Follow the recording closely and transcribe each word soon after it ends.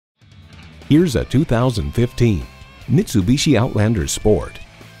Here's a 2015 Mitsubishi Outlander Sport.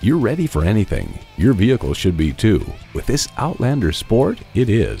 You're ready for anything. Your vehicle should be too. With this Outlander Sport, it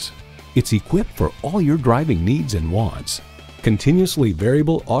is. It's equipped for all your driving needs and wants. Continuously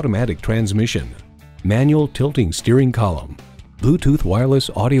variable automatic transmission, manual tilting steering column, Bluetooth wireless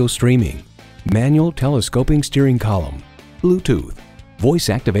audio streaming, manual telescoping steering column, Bluetooth, voice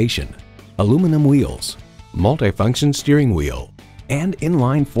activation, aluminum wheels, multifunction steering wheel, and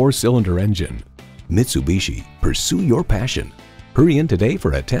inline 4-cylinder engine. Mitsubishi, pursue your passion. Hurry in today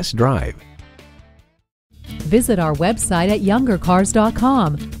for a test drive. Visit our website at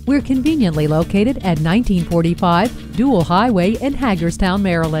youngercars.com. We're conveniently located at 1945 Dual Highway in Hagerstown,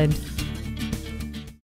 Maryland.